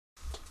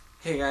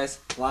Hey guys,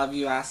 a lot of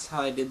you asked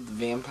how I did the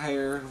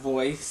vampire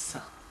voice.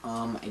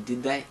 I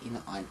did that in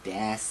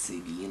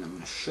Audacity, and I'm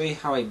going to show you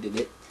how I did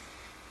it.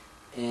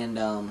 And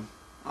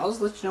I'll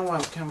just let you know what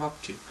I'm kind of up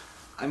to.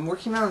 I'm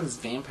working on this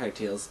Vampire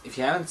Tales. If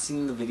you haven't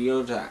seen the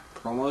video that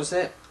promos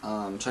it,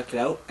 check it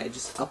out. I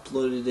just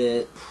uploaded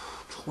it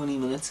 20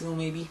 minutes ago,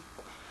 maybe.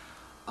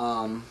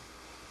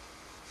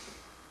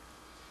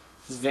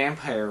 This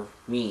vampire,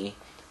 me,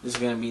 is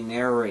going to be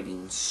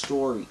narrating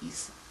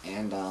stories.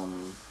 And,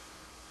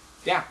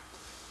 yeah.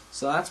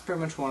 So that's pretty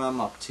much what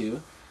I'm up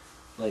to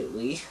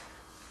lately.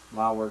 A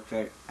lot of work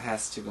that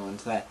has to go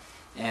into that.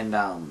 And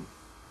I'm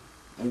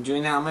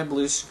doing that on my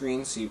blue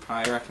screen, so you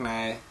probably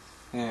recognize.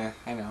 Yeah,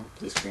 I know,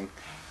 blue screen.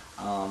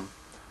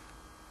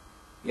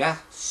 Yeah,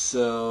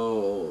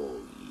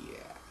 so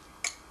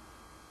yeah.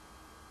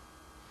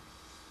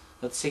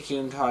 Let's take you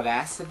into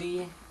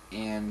Audacity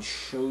and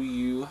show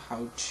you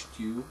how to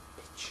do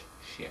pitch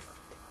shift.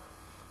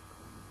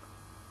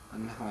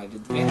 And how I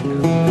did the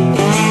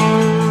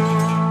vampire.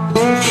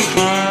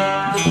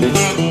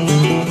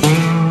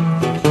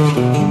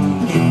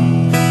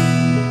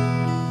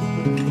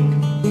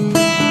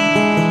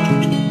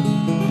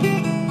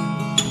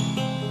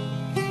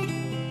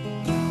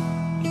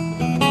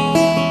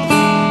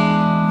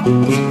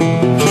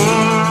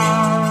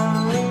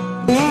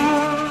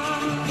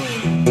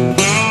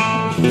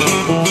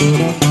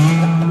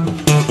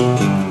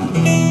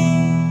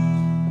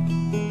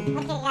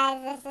 Okay guys,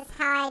 this is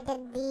how I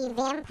did the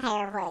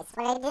vampire voice.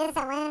 What I did is I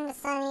went into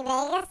Sony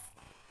Vegas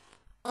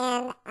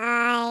and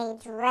I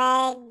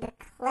dragged the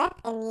clip,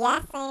 and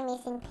yes, I am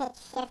using pitch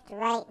shift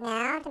right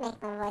now to make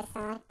my voice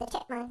sound like the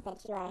chipmunk that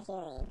you are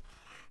hearing.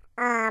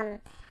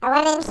 I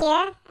went in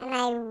here and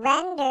I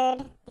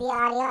rendered the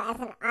audio as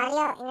an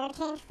audio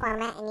interchange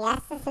format, and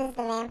yes, this is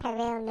the vampire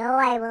video. No,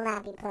 I will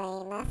not be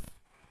playing this.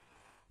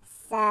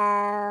 So,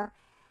 I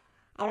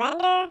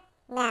render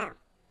now.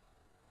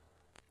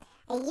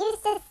 I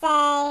used to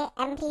say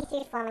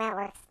MP3 format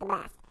works the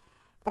best.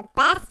 The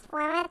best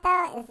format,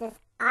 though, is this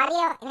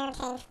audio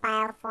interchange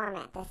file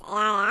format, this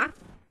AIF.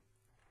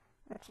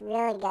 Looks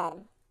really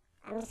good.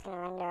 I'm just going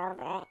to render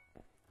over it.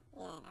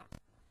 Yeah, I know.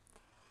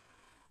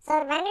 So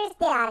it renders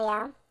the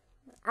audio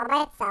all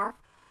by itself.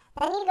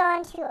 Then you go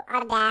into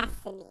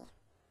Audacity,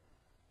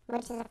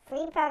 which is a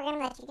free program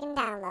that you can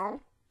download.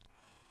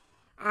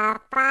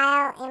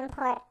 File,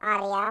 import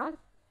audio.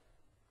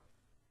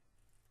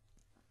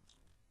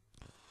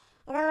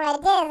 And then what I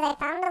did is I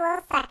found a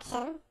little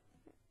section,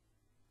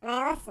 and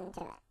I listened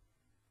to it.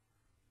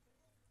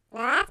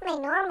 Now that's my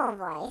normal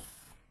voice.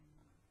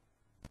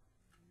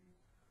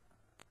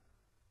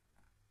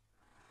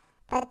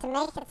 But to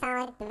make it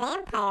sound like the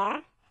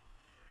vampire,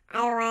 I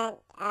went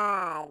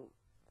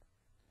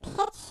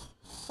pitch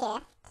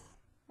shift,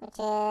 which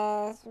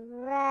is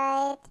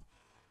right,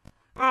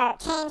 or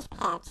change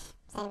pitch,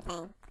 same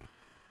thing.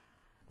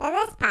 Then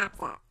this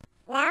pops up.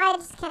 Now I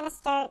just kind of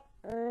start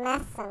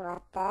messing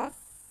with this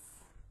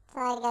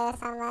till I get it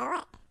sound that I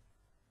like.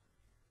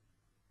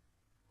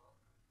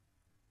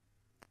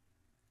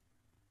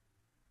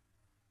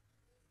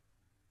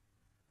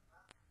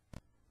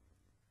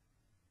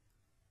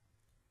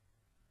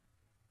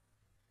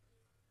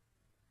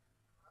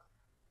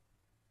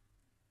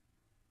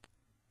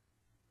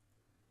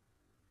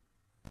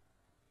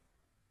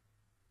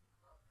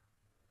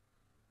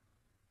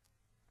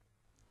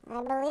 I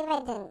believe I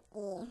did an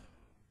E.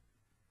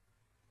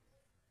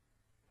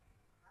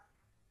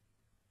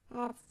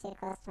 That's too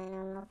close to my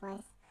normal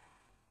voice.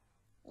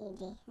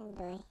 E.G. and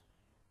Doi.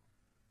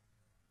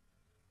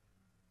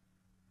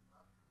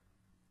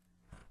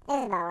 This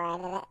is about where I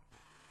did it.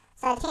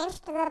 So I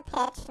changed to the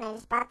pitch, and I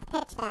just brought the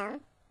pitch down.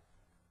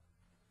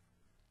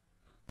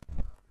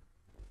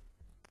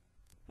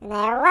 And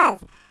there it was.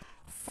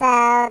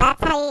 So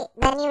that's how you,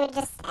 then you would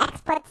just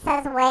export this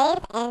as a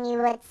wave, and you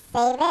would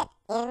save it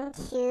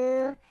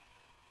into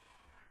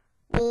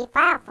the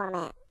file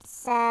format.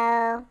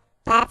 So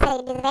that's how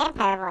you do the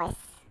vampire voice.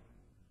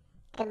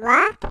 Good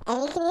luck,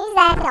 and you can use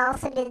that to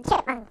also do the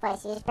chipmunk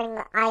voice. You just bring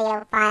the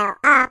audio file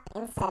up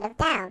instead of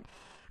down.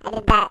 I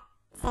did that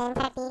same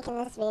technique in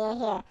this video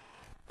here.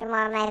 For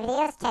more of my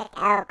videos, check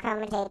out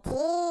Chromajt,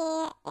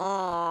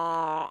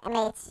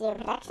 MH Studio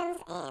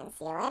Productions, and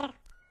see you later.